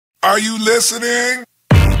Are you listening?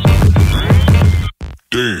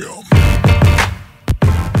 Damn.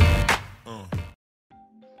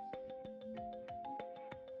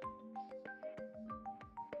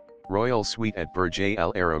 Royal Suite at Burj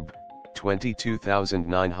Al Arab,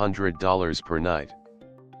 $22,900 per night.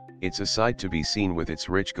 It's a sight to be seen with its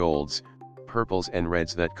rich golds, purples and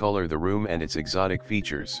reds that color the room and its exotic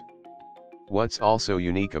features. What's also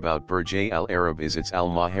unique about Burj Al Arab is its Al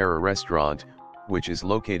Mahara restaurant, which is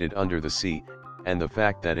located under the sea, and the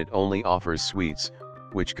fact that it only offers suites,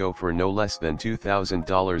 which go for no less than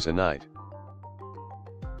 $2,000 a night.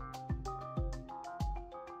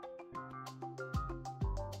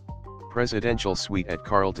 Presidential Suite at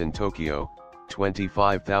Carlton Tokyo,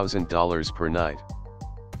 $25,000 per night.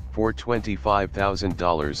 For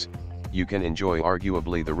 $25,000, you can enjoy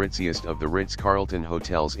arguably the ritziest of the Ritz-Carlton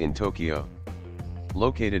hotels in Tokyo.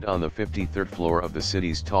 Located on the 53rd floor of the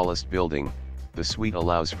city's tallest building, the suite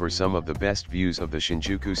allows for some of the best views of the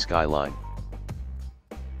Shinjuku skyline.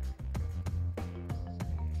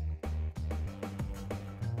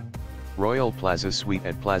 Royal Plaza Suite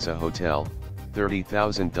at Plaza Hotel,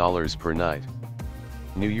 $30,000 per night.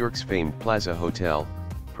 New York's famed Plaza Hotel,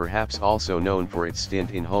 perhaps also known for its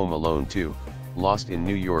stint in Home Alone 2, Lost in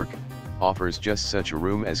New York, offers just such a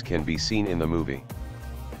room as can be seen in the movie.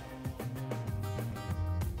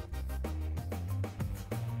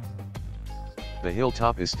 The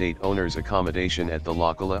Hilltop Estate Owner's Accommodation at the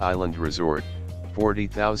Lokala Island Resort,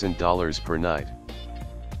 $40,000 per night.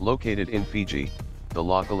 Located in Fiji, the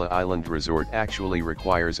Lokala Island Resort actually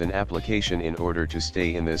requires an application in order to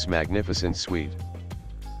stay in this magnificent suite.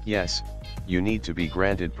 Yes, you need to be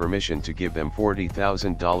granted permission to give them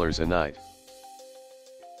 $40,000 a night.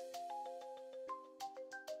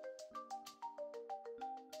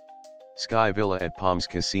 Sky Villa at Palms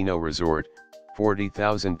Casino Resort,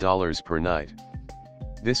 $40,000 per night.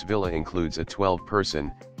 This villa includes a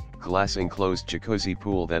 12-person, glass-enclosed jacuzzi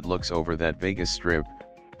pool that looks over that Vegas Strip,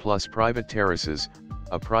 plus private terraces,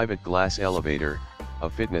 a private glass elevator, a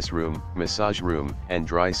fitness room, massage room, and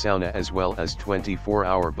dry sauna, as well as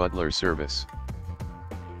 24-hour butler service.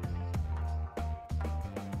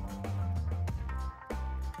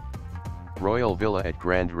 Royal Villa at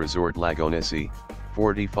Grand Resort Lagonesi,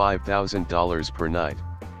 $45,000 per night.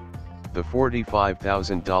 The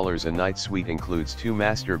 $45,000 a night suite includes 2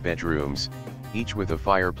 master bedrooms, each with a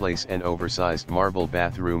fireplace and oversized marble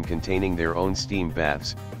bathroom containing their own steam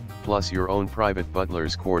baths, plus your own private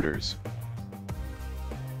butler's quarters.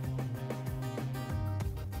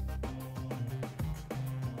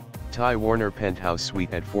 Ty Warner Penthouse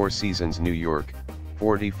Suite at Four Seasons New York,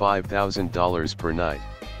 $45,000 per night.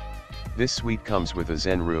 This suite comes with a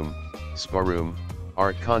zen room, spa room,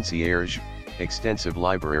 art concierge, extensive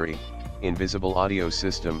library, invisible audio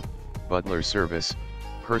system, butler service,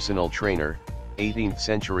 personal trainer, 18th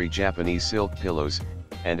century Japanese silk pillows,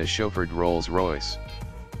 and a chauffeured Rolls-Royce.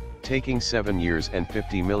 Taking 7 years and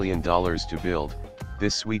 $50 million to build,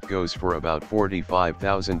 this suite goes for about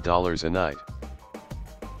 $45,000 a night.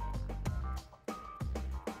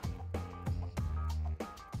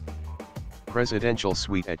 Presidential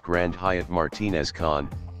Suite at Grand Hyatt Martinez Khan,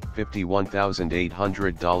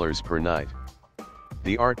 $51,800 per night.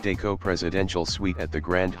 The Art Deco Presidential Suite at the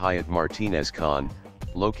Grand Hyatt Martinez Khan,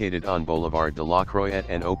 located on Boulevard de la Croix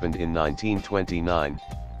and opened in 1929,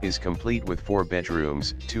 is complete with 4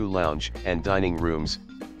 bedrooms, 2 lounge and dining rooms,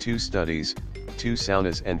 2 studies, 2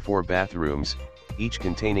 saunas and 4 bathrooms, each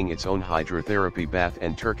containing its own hydrotherapy bath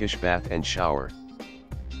and Turkish bath and shower.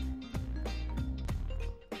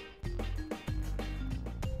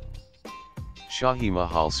 Shahi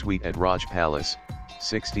Mahal Suite at Raj Palace,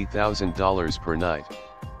 $60,000 per night.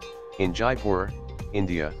 In Jaipur,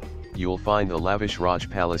 India, you'll find the lavish Raj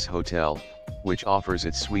Palace Hotel, which offers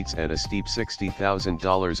its suites at a steep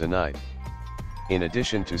 $60,000 a night. In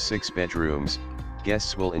addition to 6 bedrooms,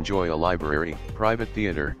 guests will enjoy a library, private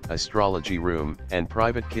theater, astrology room, and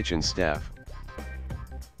private kitchen staff.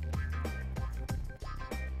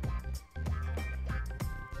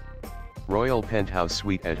 Royal Penthouse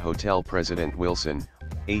Suite at Hotel President Wilson,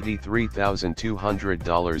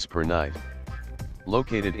 $83,200 per night.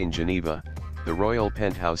 Located in Geneva, the Royal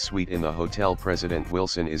Penthouse Suite in the Hotel President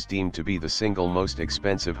Wilson is deemed to be the single most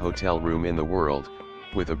expensive hotel room in the world,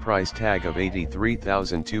 with a price tag of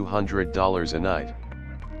 $83,200 a night.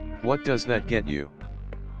 What does that get you?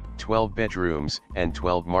 12 bedrooms and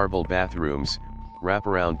 12 marble bathrooms,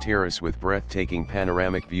 wraparound terrace with breathtaking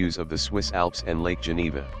panoramic views of the Swiss Alps and Lake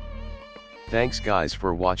Geneva. Thanks guys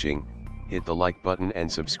for watching, hit the like button and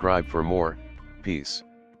subscribe for more. Peace.